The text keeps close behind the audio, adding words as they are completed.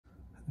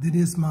This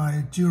is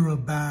my juror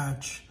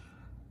badge.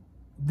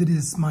 This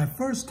is my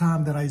first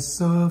time that I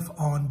serve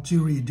on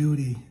jury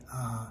duty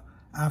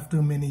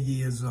after many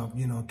years of,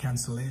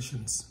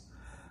 cancellations.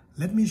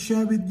 Let me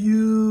share with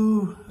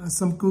you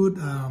some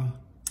good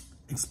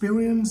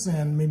experience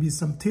and maybe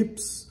some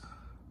tips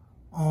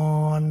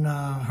on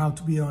how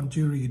to be on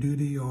jury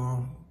duty,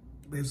 or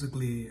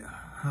basically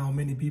how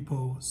many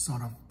people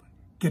sort of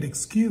get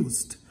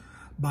excused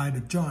by the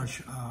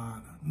judge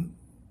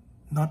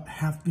not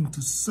having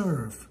to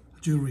serve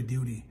jury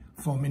duty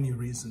for many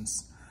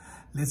reasons.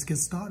 Let's get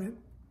started.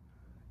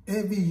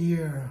 Every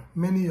year,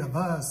 many of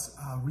us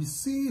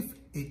receive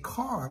a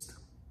card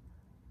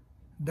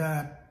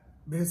that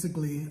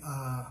basically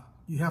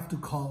you have to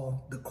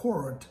call the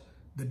court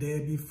the day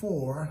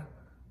before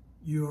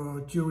your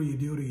jury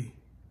duty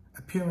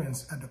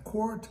appearance at the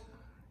court.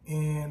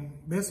 And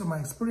based on my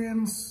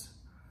experience,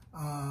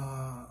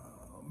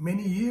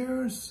 many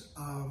years,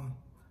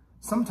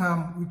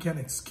 sometimes we can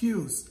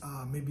excuse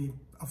maybe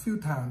a few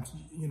times,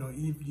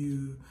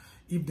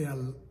 if they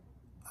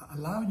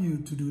allow you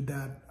to do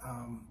that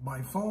by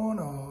phone,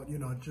 or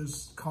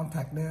just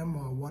contact them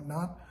or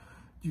whatnot,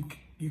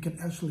 you can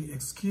actually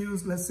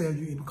excuse. Let's say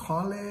you're in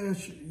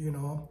college,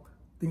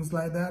 things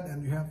like that,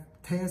 and you have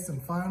tests and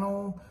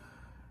final,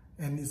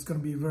 and it's going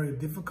to be very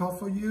difficult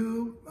for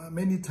you.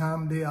 Many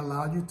times they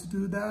allow you to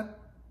do that,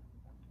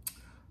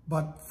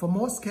 but for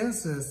most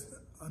cases,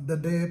 the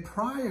day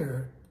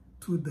prior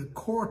to the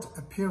court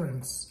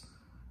appearance,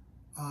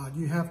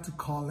 you have to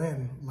call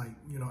in,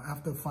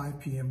 after 5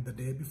 p.m. the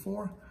day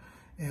before.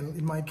 And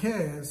in my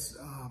case,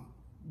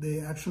 they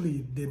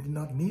actually did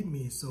not need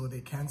me, so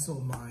they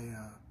canceled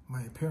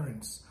my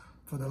appearance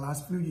for the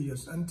last few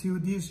years. Until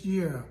this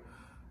year,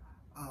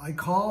 I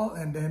call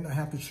and then I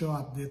have to show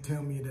up. They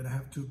tell me that I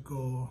have to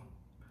go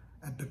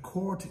at the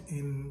court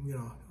in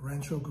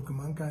Rancho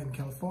Cucamonga in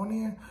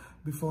California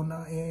before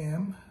 9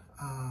 a.m.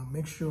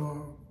 Make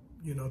sure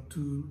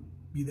to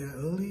be there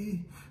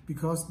early,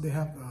 because they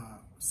have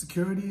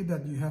security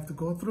that you have to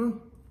go through.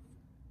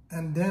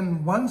 And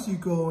then once you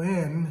go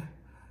in,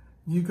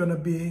 you're gonna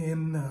be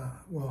in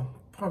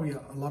probably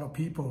a lot of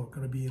people are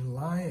gonna be in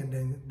line, and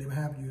then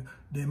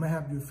they might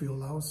have you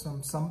fill out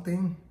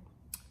something,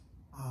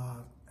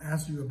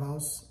 ask you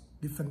about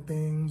different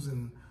things,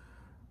 and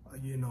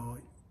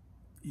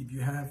if you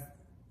have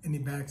any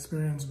bad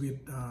experience with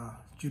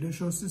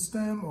judicial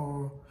system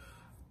or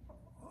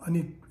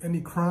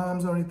any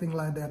crimes or anything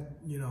like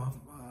that,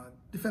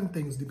 different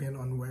things depend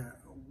on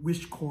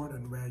which court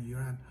and where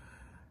you're at.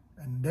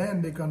 And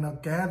then they're gonna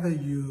gather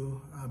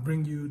you,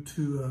 bring you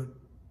to a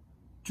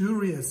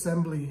jury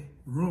assembly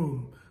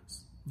room,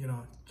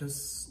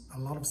 just a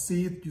lot of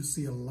seats. You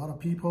see a lot of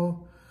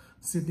people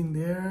sitting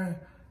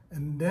there,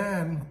 and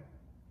then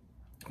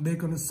they're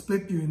gonna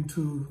split you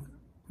into,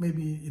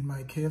 maybe in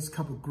my case,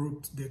 couple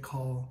groups. They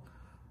call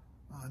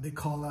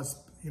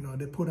us,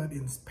 they put it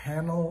in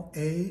panel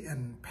A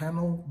and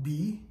panel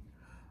B,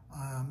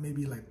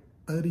 maybe like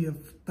 30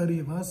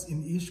 of us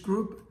in each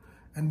group.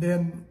 And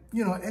then,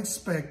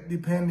 expect,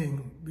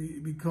 depending,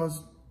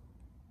 because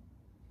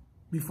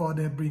before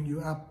they bring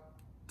you up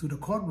to the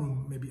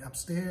courtroom, maybe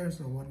upstairs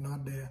or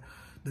whatnot,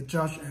 the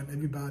judge and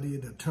everybody,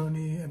 the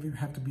attorney,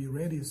 have to be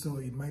ready. So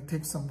it might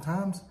take some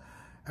time.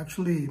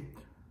 Actually,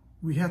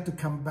 we have to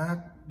come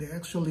back. They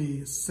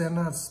actually sent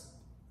us,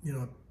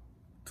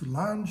 to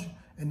lunch.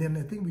 And then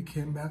I think we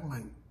came back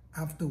like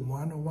after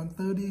 1 or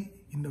 1:30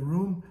 in the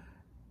room.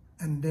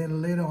 And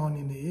then later on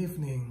in the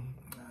evening,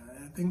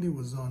 I think it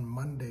was on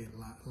Monday,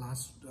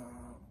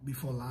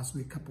 before last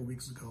week, couple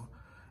weeks ago.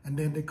 And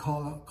then they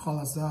call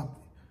us up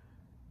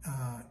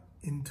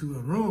into a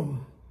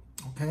room,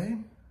 okay?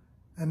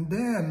 And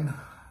then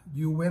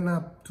you went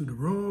up to the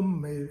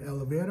room, maybe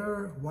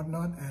elevator,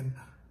 whatnot, and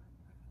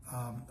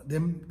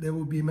then there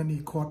will be many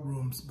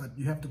courtrooms, but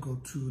you have to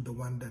go to the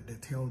one that they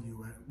tell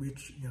you,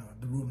 which,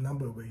 the room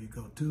number where you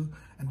go to.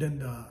 And then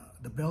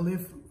the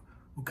bailiff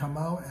will come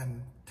out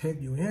and take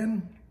you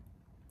in.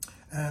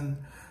 And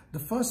the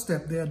first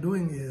step they are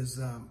doing is,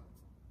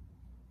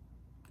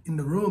 in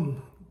the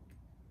room,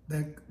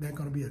 they're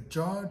going to be a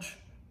judge,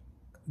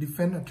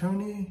 defense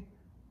attorney,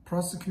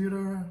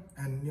 prosecutor,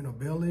 and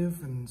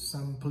bailiff, and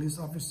some police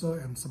officer,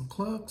 and some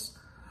clerks.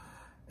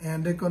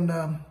 And they're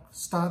gonna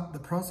start the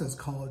process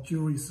called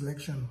jury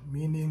selection,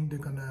 meaning they're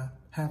gonna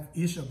have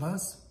each of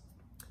us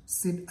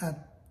sit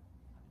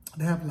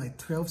they have like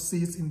 12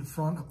 seats in the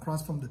front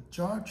across from the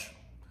judge.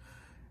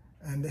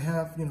 And they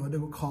have, they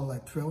will call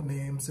like 12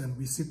 names, and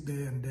we sit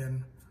there, and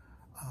then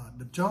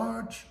the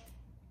judge,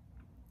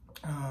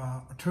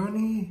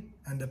 attorney,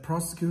 and the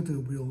prosecutor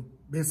will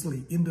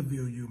basically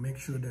interview you, make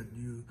sure that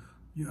you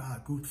are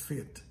a good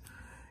fit.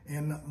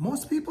 And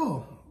most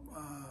people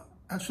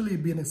actually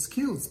being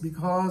excused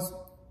because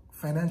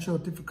financial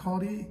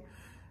difficulty,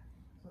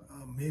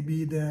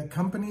 maybe the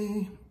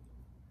company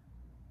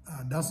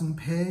doesn't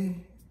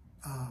pay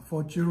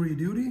for jury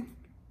duty.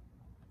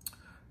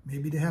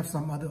 Maybe they have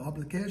some other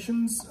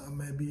obligations.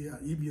 Maybe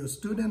if you're a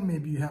student,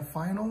 maybe you have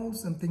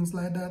finals and things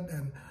like that,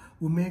 and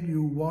will make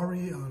you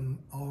worry on,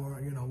 or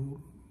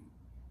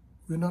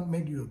will not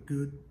make you a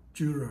good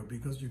juror,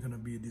 because you're going to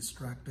be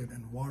distracted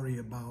and worry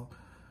about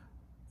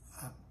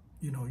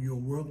your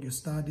work, your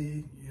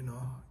study,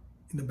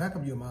 in the back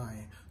of your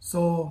mind.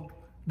 So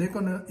they're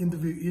going to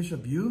interview each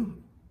of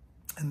you,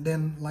 and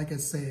then, like I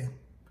say,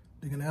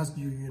 they're going to ask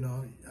you, you're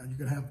going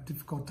to have a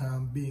difficult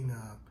time being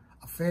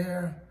a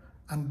fair,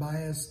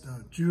 unbiased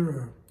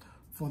juror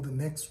for the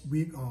next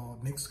week or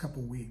next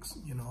couple weeks,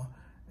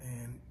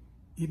 and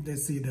if they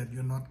see that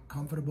you're not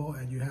comfortable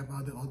and you have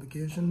other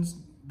obligations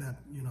that,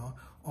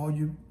 or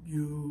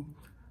you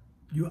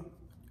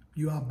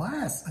are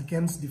biased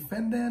against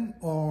defendant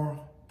or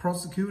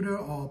prosecutor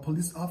or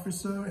police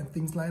officer and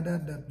things like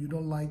that, that you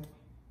don't like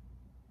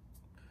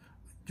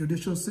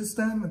judicial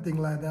system and things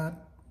like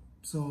that.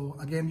 So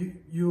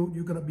again,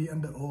 you're gonna be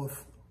under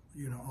oath,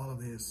 all of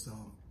this. So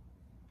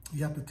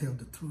you have to tell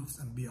the truth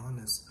and be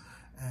honest.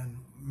 And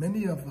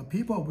many of the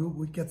people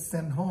will get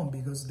sent home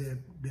because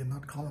they're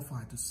not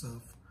qualified to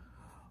serve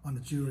on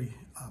the jury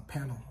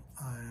panel.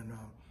 And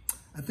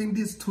I think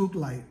this took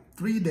like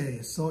 3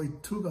 days, so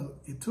it took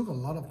a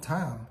lot of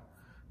time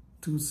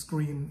to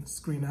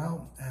screen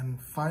out.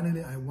 And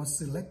finally, I was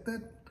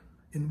selected,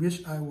 in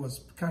which I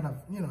was kind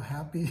of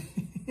happy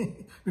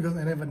because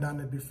I never done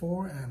it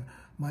before, and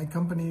my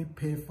company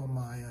paid for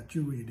my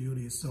jury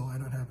duties, so I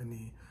don't have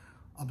any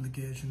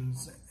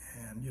obligations.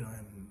 And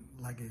and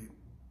like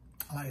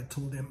I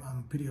told them,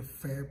 I'm pretty a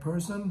fair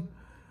person.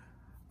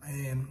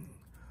 And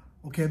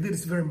okay, this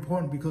is very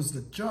important because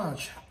the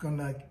judge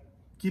gonna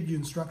give you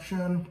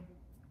instruction,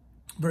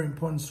 very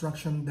important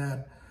instruction,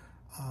 that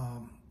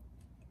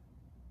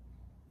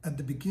at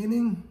the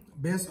beginning,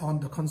 based on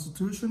the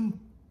Constitution,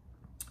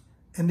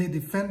 any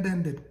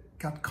defendant that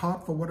got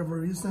caught for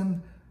whatever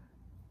reason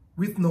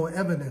with no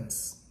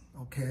evidence,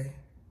 okay,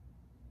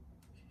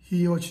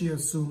 he or she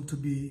assumed to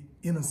be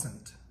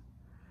innocent.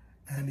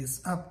 And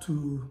it's up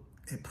to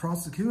a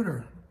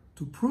prosecutor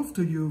to prove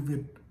to you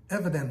with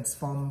evidence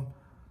from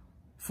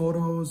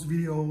photos,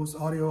 videos,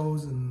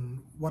 audios,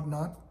 and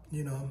whatnot,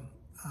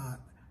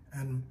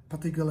 and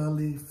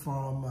particularly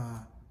from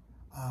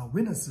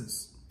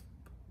witnesses.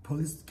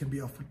 Police can be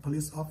a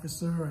police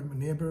officer, a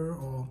neighbor,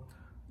 or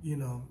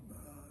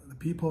the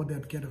people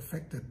that get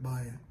affected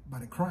by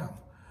the crime.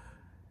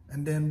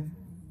 And then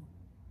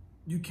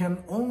you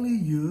can only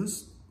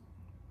use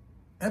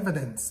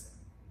evidence,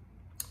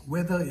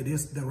 whether it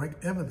is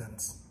direct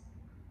evidence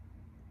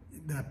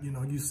that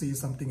you see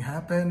something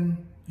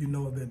happen,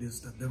 that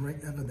is the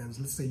direct evidence.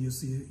 Let's say you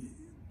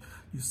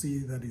see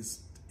that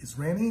it's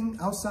raining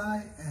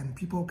outside and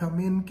people come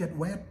in, get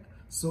wet,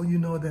 so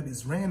that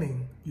it's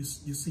raining. You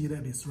see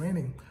that it's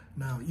raining.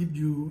 Now, if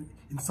you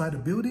inside a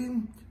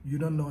building, you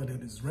don't know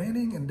that it's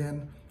raining, and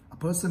then a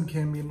person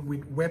came in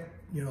with wet,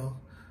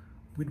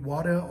 with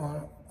water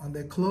or on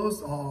their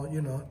clothes or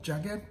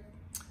jacket,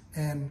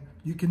 and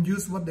you can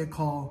use what they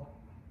call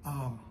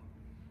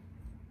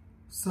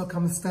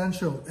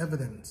circumstantial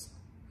evidence.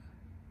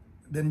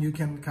 Then you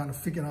can kind of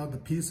figure out the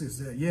pieces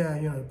that,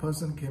 the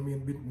person came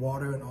in with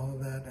water and all of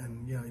that,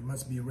 and it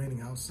must be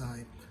raining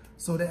outside.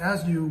 So they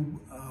ask you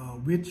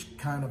which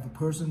kind of a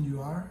person you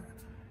are,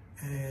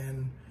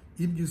 and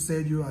if you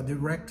say you are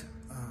direct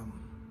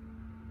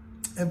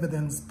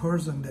evidence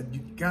person, that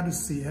you got to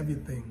see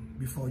everything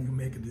before you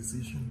make a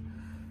decision,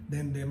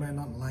 then they might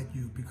not like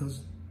you,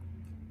 because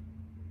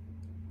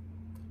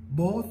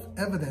both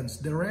evidence,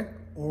 direct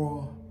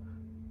or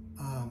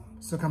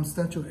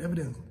circumstantial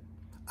evidence,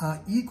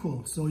 are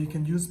equal. So you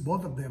can use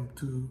both of them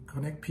to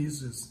connect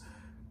pieces,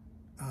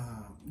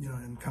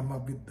 and come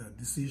up with the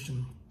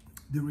decision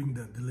during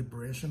the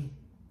deliberation.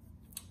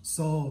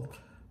 So,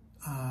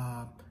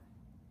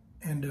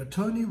 and the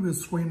attorney will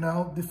screen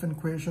out different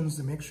questions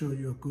to make sure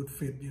you're a good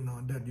fit,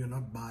 that you're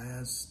not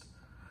biased,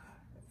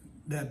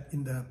 that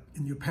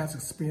in your past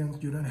experience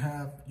you don't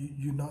have,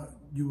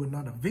 you were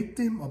not a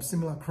victim of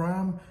similar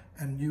crime,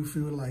 and you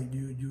feel like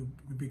you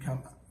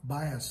become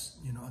biased,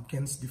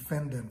 against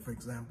defendant, for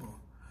example.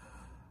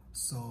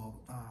 So,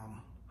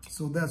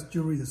 so that's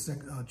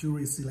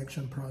jury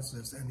selection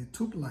process, and it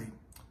took like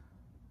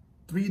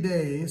 3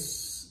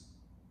 days,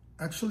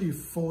 actually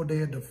 4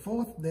 days. The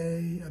fourth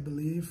day, I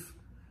believe,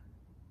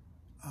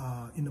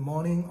 in the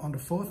morning on the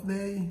fourth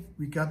day,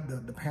 we got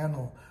the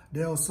panel.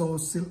 They also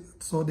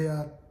so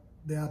there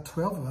are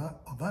 12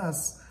 of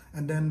us,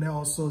 and then they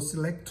also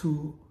select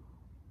 2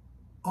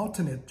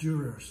 alternate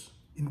jurors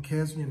in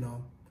case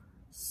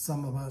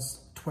some of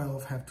us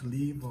 12 have to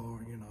leave or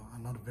are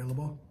not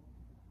available.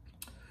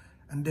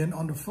 And then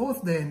on the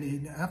fourth day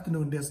in the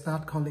afternoon, they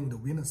start calling the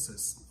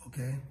witnesses,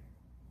 okay?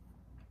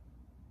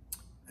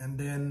 And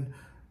then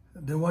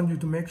they want you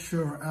to make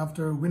sure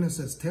after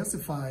witnesses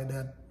testify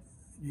that,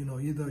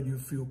 either you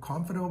feel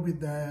comfortable with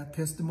their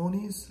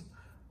testimonies,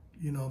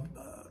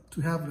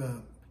 to have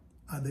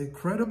are they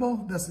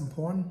credible? That's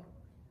important.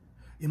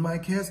 In my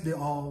case, they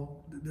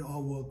all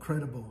were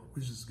credible,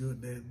 which is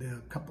good.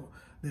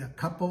 They are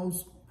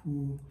couples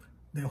who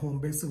their home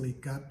basically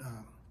got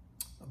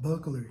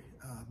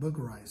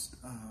burglarized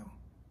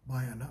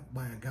by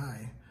a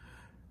guy.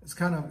 It's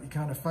kind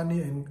of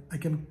funny, and I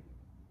can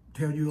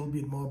tell you a little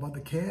bit more about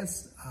the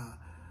case.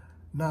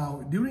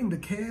 Now, during the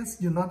case,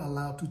 you're not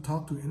allowed to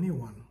talk to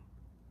anyone.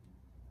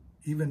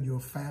 Even your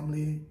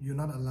family, you're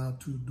not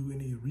allowed to do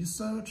any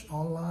research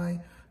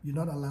online. You're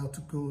not allowed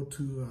to go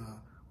to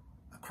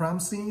a crime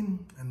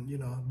scene and,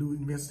 do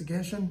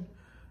investigation.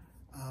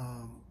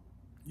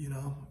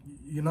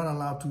 You're not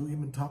allowed to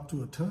even talk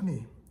to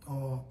attorney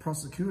or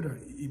prosecutor.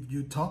 If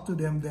you talk to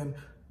them, then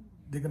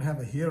they're gonna have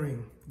a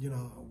hearing.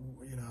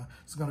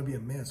 It's gonna be a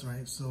mess,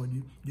 right? So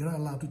you're not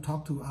allowed to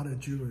talk to other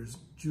jurors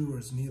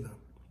neither.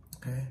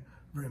 Okay,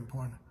 very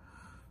important.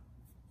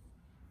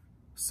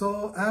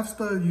 So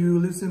after you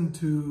listen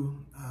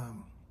to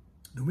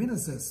the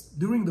witnesses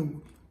during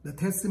the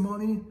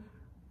testimony,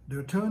 the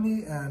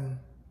attorney and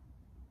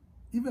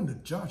even the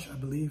judge, I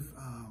believe,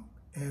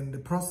 and the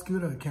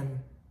prosecutor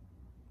can,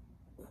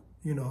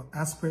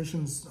 ask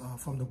questions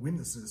from the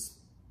witnesses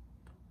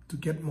to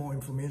get more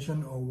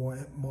information or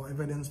more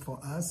evidence for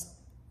us.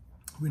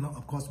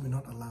 Of course, we're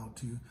not allowed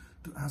to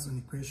ask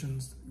any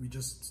questions. We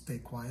just stay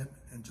quiet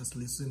and just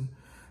listen.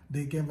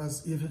 They gave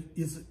us,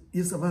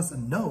 each of us, a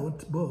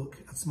notebook,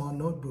 a small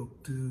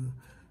notebook to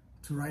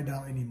write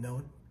down any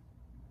note,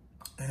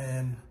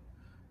 and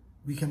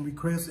we can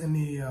request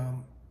any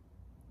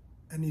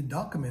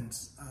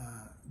documents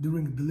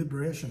during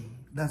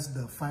deliberation. That's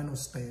the final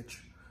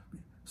stage.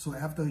 So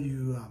after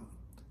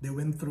they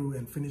went through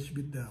and finished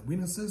with the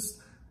witnesses,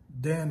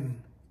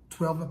 then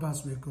 12 of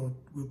us will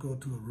go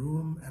to a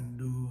room and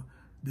do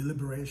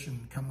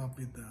deliberation, come up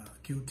with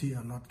guilty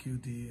or not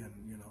guilty,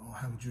 and or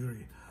hung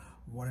jury,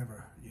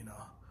 whatever,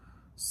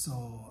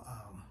 So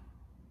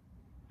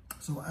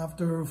so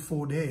after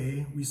 4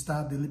 days, we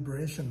start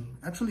deliberation.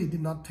 Actually, it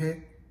did not take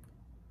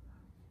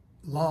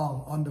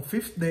long. On the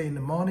 5th day in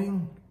the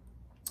morning,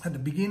 at the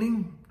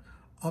beginning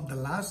of the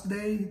last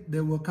day,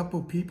 there were a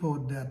couple people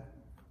that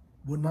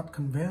were not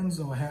convinced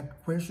or had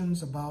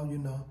questions about,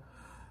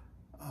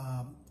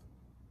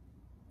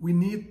 we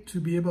need to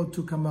be able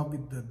to come up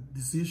with the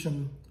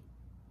decision.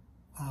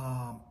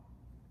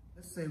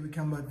 Let's say we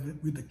come up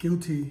with the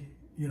guilty,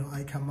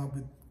 I come up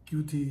with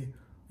guilty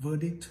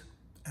verdict,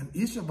 and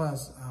each of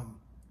us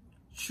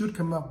should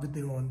come up with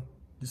their own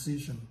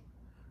decision.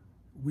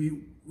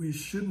 We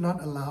should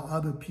not allow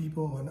other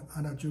people or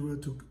other juror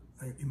to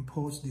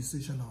impose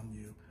decision on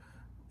you.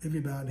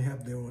 Everybody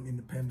have their own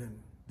independent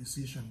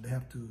decision. They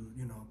have to,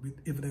 with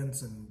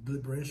evidence and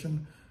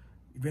deliberation,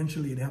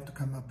 eventually they have to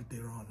come up with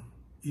their own.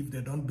 If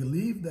they don't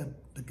believe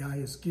that the guy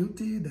is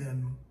guilty,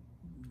 then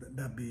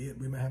that be it.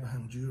 We may have a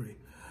hung jury.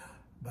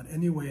 But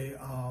anyway,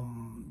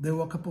 there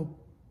were a couple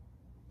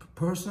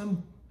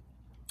person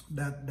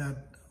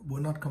that were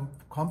not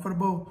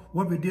comfortable.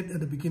 What we did at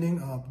the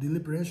beginning of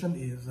deliberation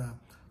is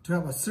to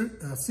have a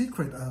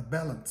secret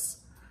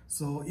ballots.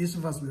 So each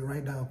of us will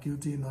write down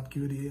guilty, not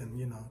guilty,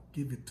 and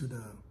give it to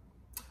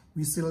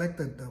we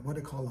selected what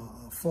they call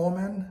a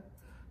foreman.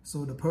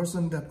 So the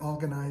person that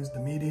organized the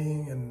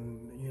meeting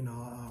and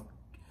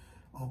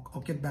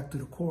I'll get back to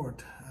the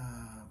court.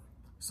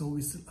 So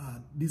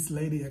this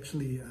lady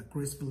actually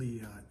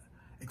gracefully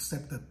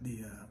accepted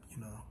the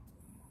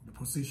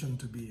position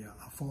to be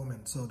a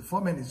foreman. So the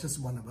foreman is just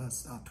one of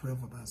us,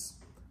 12 of us.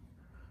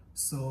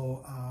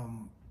 So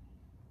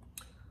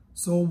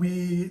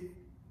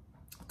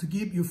to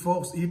give you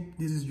folks, if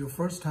this is your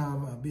first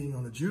time being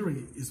on a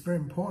jury, it's very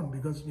important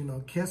because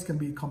case can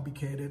be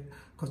complicated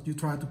because you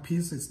try to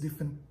piece it's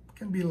different. It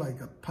can be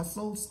like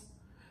puzzles.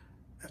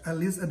 At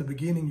least at the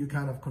beginning, you're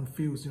kind of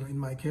confused. In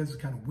my case,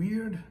 it's kind of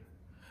weird.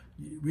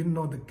 We don't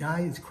know the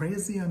guy is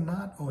crazy or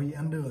not, or he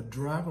under a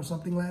drug or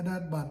something like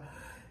that. But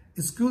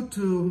it's good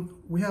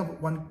we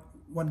have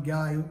one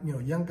guy,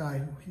 young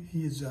guy.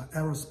 He is an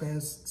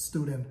aerospace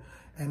student,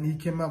 and he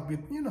came up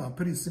with a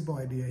pretty simple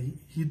idea.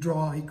 He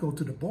go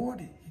to the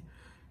board.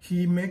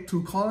 He make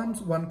 2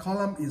 columns. One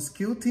column is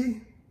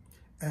guilty,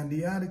 and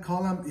the other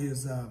column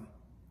is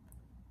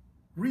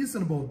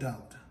reasonable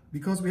doubt,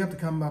 because we have to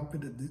come up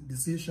with a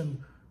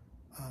decision,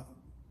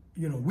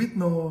 with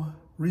no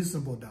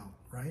reasonable doubt,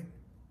 right?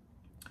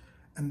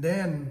 And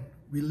then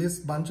we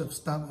list a bunch of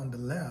stuff on the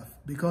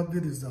left because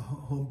this is a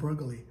home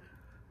burglary.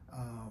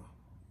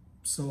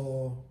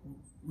 So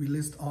we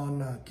list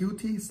on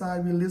guilty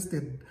side, we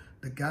listed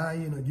the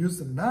guy, used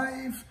a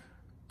knife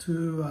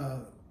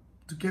to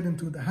get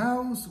into the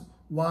house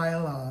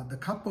while the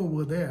couple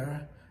were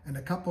there, and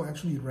the couple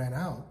actually ran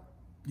out,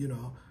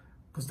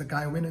 because the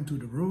guy went into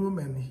the room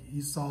and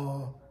he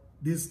saw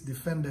this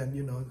defendant,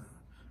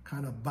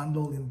 kind of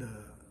bundled in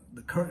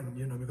the curtain,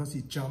 because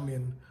he jumped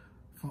in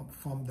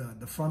from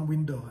the front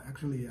window,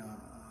 actually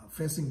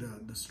facing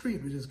the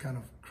street, which is kind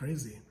of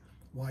crazy.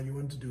 Why you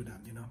want to do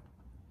that,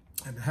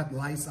 And they had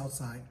lights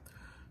outside.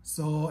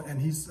 So, and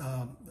he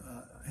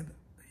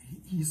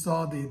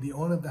saw the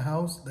owner of the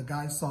house. The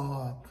guy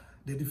saw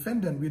the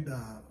defendant with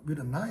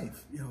a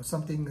knife,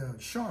 something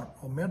sharp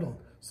or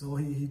metal. So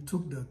he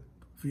took the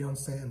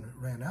fiance and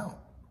ran out.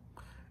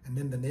 And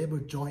then the neighbor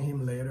joined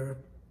him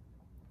later.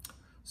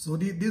 So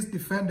this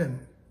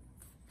defendant,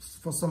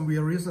 for some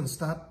weird reason,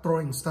 start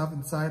throwing stuff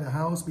inside the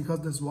house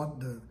because that's what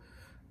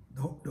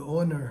the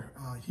owner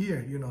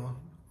here, you know,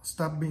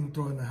 stopped being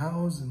thrown in the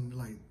house and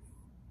like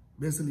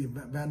basically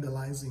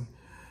vandalizing.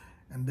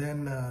 And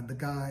then the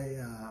guy,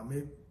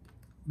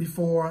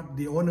 before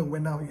the owner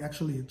went out, he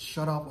actually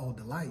shut off all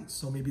the lights.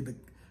 So maybe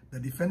the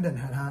defendant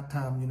had hard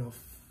time, you know,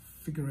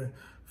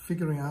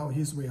 figuring out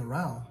his way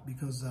around,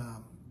 because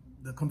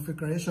the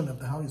configuration of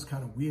the house is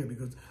kind of weird,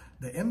 because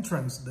the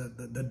entrance,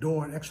 the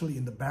door actually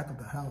in the back of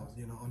the house,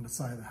 you know, on the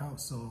side of the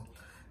house.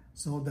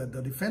 So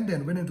the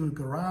defendant went into the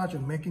garage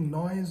and making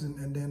noise,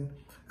 and then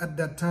at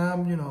that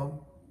time, you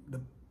know,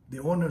 the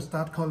owner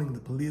started calling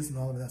the police and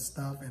all of that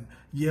stuff and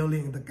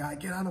yelling at the guy,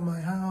 "Get out of my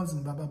house,"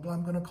 and blah, blah, blah,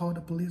 "I'm gonna call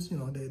the police." You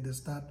know, they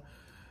start,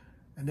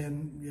 and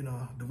then, you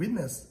know, the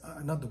witness,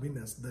 not the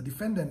witness, the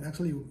defendant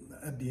actually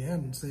at the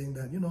end saying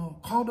that, you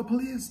know, "Call the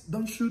police,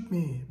 don't shoot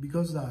me,"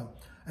 because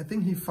I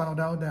think he found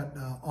out that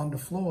on the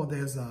floor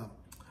there's a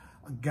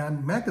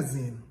gun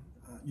magazine,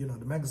 you know,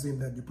 the magazine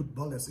that you put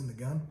bullets in the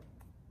gun.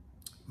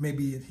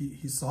 Maybe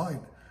he saw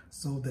it,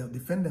 so the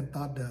defendant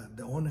thought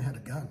the owner had a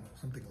gun or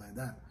something like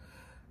that.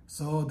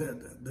 So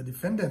the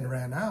defendant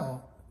ran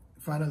out.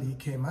 Finally, he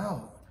came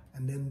out,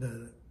 and then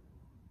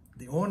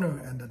the owner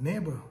and the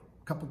neighbor,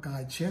 couple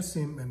guys, chased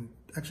him and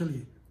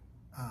actually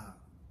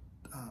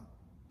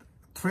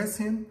test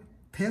him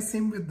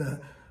with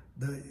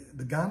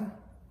the gun,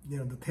 you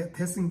know, the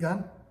testing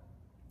gun,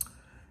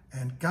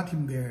 and got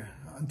him there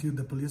until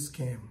the police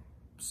came.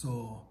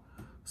 So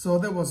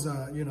that was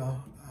you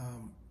know,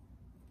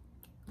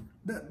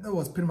 that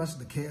was pretty much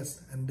the case.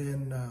 And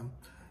then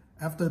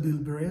after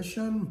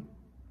deliberation,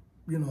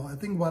 you know, I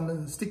think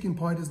one sticking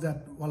point is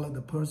that one of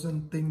the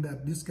person think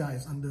that this guy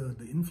is under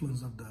the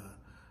influence of the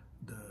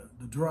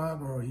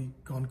drug, or he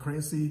gone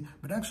crazy.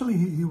 But actually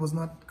he was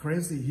not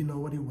crazy. He know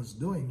what he was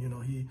doing. You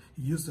know, he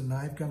used a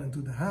knife, got into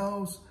the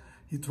house.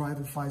 He tried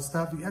to fight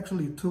stuff. He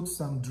actually took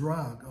some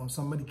drug or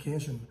some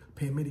medication,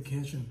 pain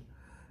medication,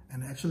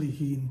 and actually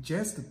he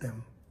ingested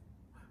them,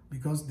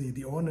 because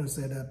the owner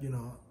said that, you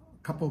know,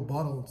 a couple of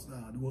bottles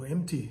were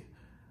empty,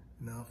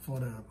 you know, for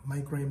the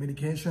migraine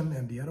medication,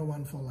 and the other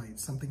one for like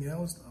something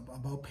else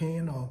about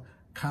pain or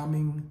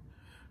calming,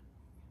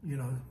 you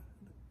know,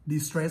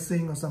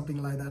 de-stressing or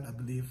something like that, I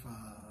believe,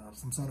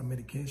 some sort of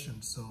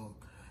medication. So,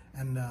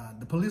 and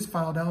the police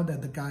found out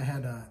that the guy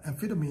had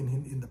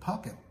amphetamine in the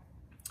pocket,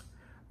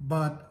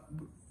 but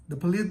the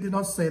police did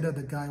not say that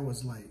the guy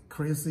was like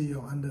crazy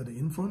or under the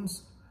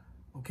influence.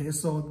 Okay,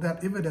 so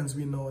that evidence,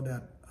 we know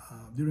that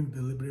during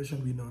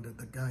deliberation, we know that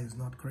the guy is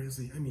not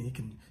crazy. I mean,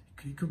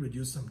 he could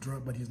reduce some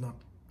drug, but he's not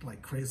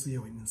like crazy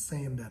or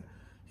insane that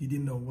he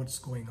didn't know what's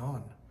going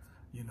on.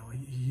 You know,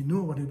 he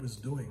knew what he was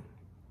doing.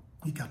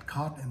 He got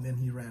caught, and then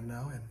he ran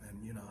out,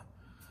 and you know,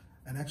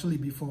 and actually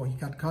before he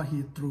got caught,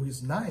 he threw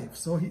his knife.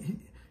 So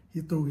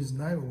he threw his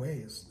knife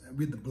away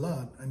with the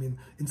blood. I mean,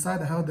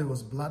 inside the house there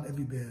was blood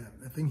everywhere.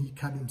 I think he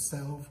cut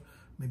himself,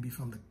 maybe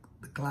from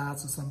the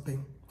glass or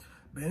something.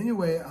 But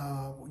anyway,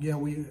 yeah,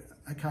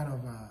 I kind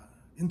of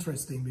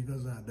interesting,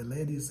 because the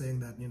lady is saying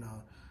that, you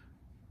know,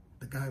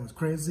 the guy was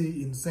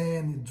crazy,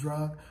 insane,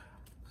 drug.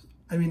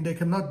 I mean, they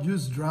cannot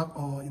use drug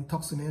or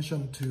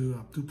intoxication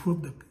to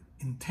prove the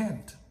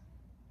intent.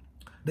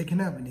 They can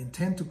have an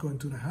intent to go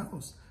into the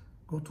house.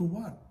 Go to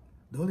what?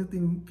 The only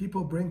thing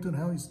people bring to the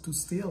house is to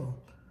steal.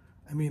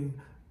 I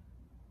mean,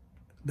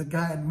 the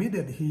guy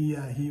admitted he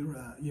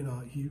you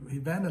know, he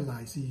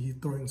vandalized, he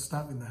throwing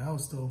stuff in the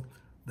house. So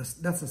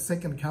that's the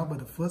second count, but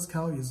the first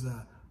count is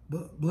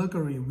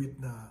burglary with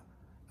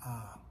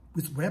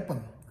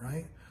weapon,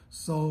 right?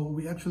 So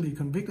we actually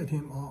convicted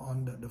him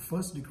on the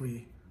first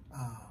degree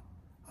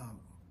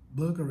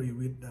burglary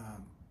with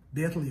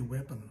deadly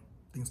weapon,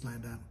 things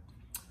like that.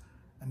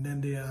 And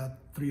then there are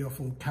 3 or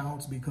 4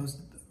 counts,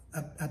 because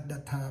at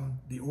that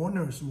time the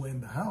owners were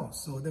in the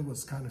house, so that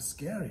was kind of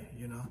scary,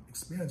 you know,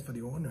 experience for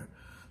the owner.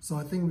 So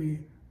I think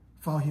we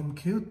found him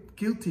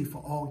guilty for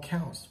all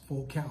counts,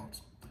 4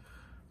 counts.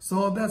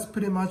 So that's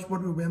pretty much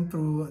what we went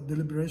through.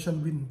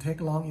 Deliberation didn't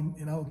take long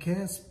in our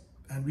case,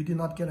 and we did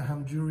not get a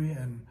hung jury,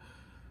 and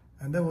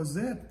that was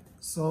it.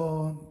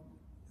 So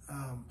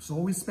so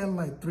we spent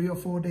like 3 or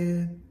 4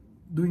 days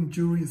doing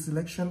jury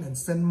selection and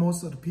send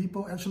most of the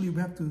people. Actually,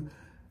 we have to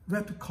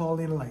call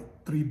in like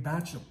 3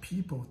 batch of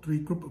people, 3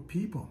 group of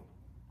people.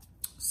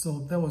 So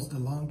that was the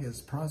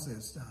longest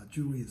process,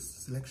 jury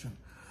selection.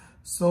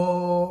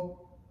 So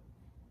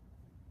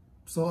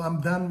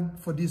I'm done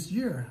for this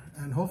year,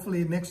 and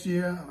hopefully next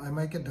year I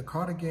might get the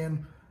card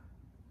again.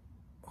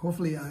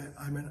 Hopefully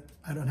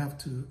I don't have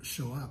to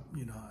show up,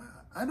 you know.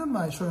 I don't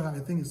mind showing up. I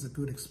think it's a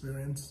good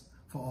experience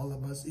for all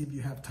of us if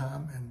you have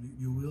time and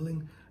you're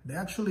willing. They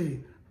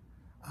actually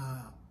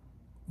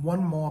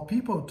want more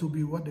people to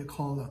be what they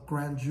call a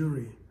grand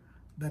jury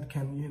that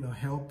can, you know,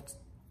 help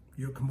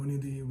your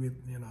community with,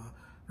 you know,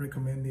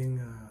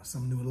 recommending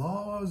some new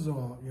laws,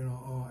 or, you know,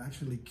 or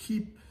actually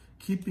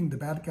keeping the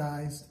bad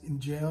guys in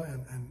jail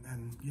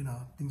and you know,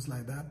 things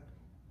like that,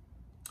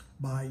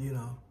 by, you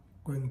know,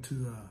 going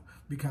to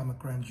become a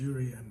grand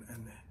jury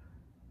and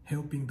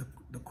helping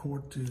the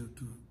court to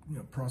you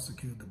know,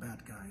 prosecute the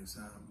bad guys.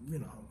 You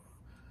know,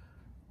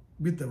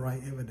 with the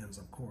right evidence,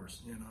 of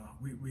course.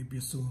 We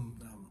presume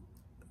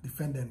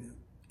defendant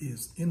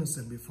is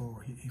innocent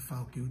before he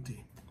found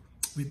guilty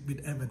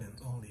with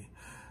evidence only.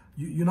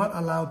 You're not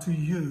allowed to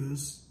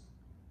use,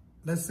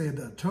 let's say,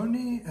 the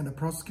attorney and the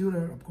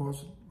prosecutor. Of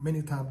course,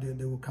 many times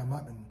they will come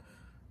up and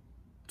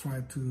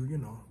try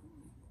to,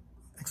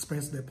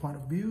 express their point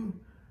of view.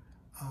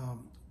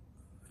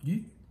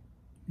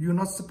 You're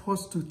not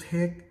supposed to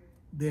take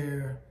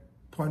their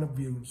point of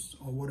views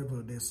or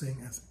whatever they're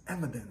saying as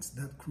evidence.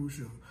 That's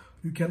crucial.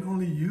 You can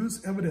only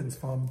use evidence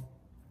from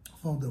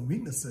the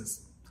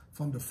witnesses,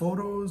 from the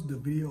photos, the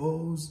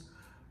videos,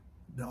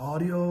 the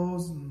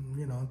audios,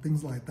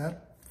 things like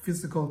that,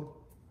 physical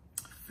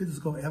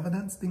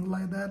evidence, things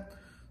like that.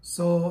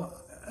 So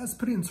that's a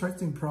pretty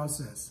interesting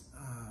process.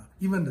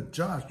 Even the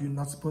judge, you're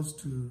not supposed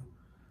to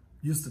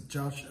use the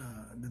judge,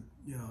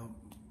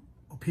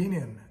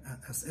 opinion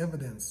as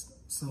evidence.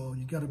 So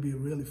you got to be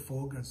really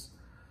focused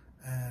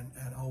and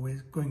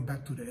always going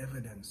back to the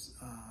evidence.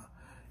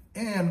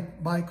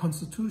 And by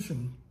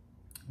constitution,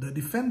 the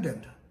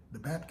defendant, the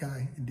bad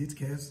guy in this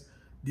case,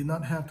 did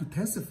not have to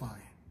testify.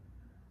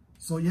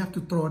 So you have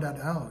to throw that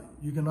out.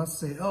 You cannot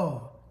say,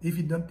 oh, if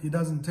he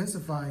doesn't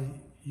testify,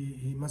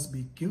 he must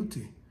be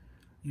guilty.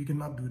 You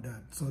cannot do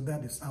that. So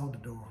that is out the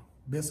door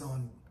based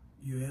on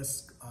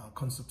U.S.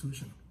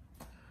 Constitution.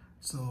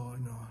 So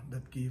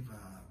that give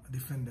a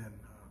defendant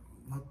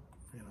not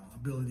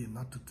ability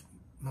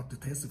not to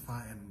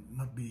testify and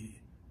not be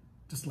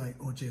just like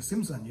O.J.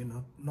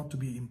 Simpson, not to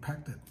be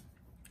impacted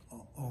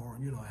or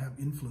have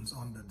influence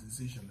on the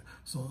decision.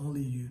 So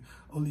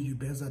only you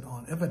base that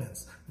on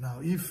evidence. Now,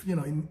 if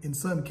in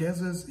certain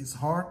cases it's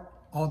hard,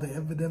 all the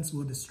evidence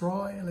will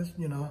destroy.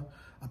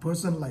 A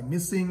person like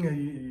missing,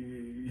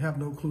 you have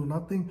no clue,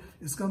 nothing.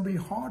 It's gonna be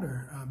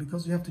harder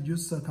because you have to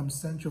use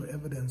circumstantial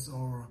evidence,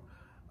 or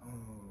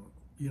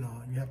you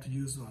have to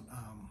use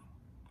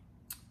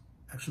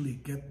actually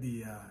get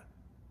the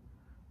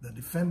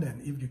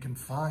defendant, if you can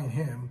find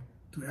him,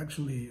 to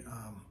actually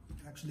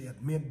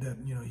admit that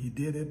he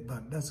did it.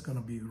 But that's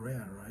gonna be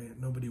rare, right?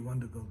 Nobody want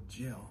to go to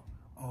jail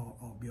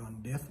or be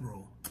on death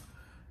row.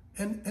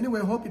 And anyway,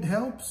 I hope it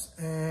helps.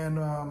 And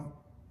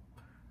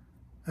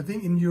I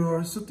think in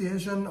your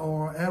situation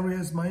or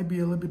areas might be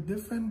a little bit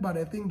different, but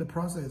I think the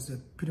process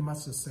is pretty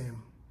much the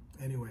same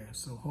anyway.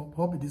 So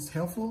hope it is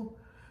helpful,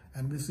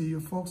 and we'll see you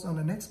folks on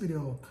the next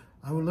video.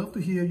 I would love to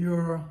hear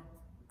your,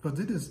 because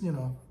it is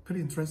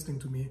pretty interesting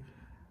to me.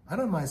 I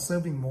don't mind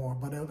serving more,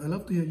 but I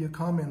love to hear your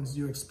comments,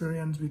 your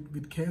experience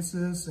with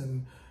cases,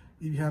 and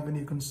if you have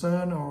any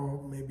concern,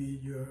 or maybe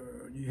you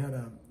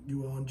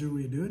were on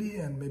jury duty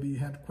and maybe you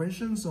had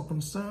questions or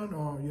concern,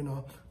 or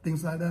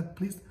things like that.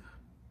 Please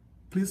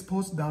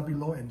post down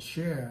below and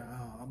share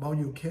about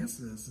your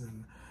cases,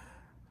 and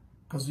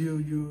because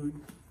you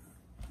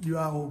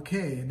are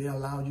okay, they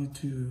allow you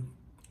to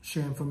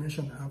share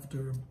information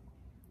after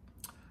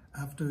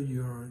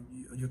your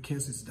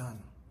case is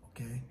done.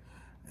 Okay.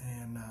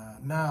 And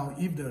now,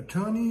 if the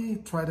attorney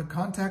try to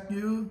contact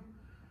you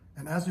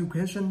and ask you a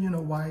question,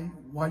 why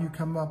you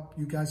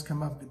guys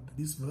come up with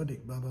this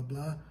verdict, blah blah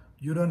blah,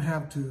 you don't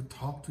have to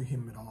talk to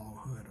him at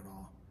all, her at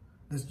all.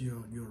 That's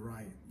your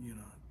right.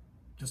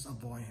 Just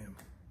avoid him,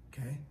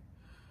 okay?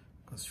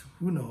 Because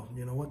who knows,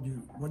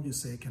 what you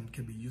say can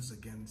be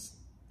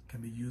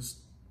used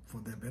for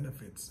their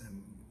benefits,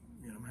 and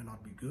might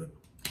not be good.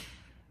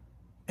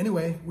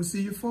 Anyway, we'll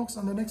see you folks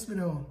on the next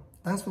video.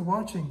 Thanks for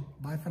watching.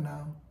 Bye for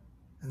now.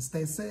 And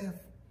stay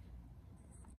safe.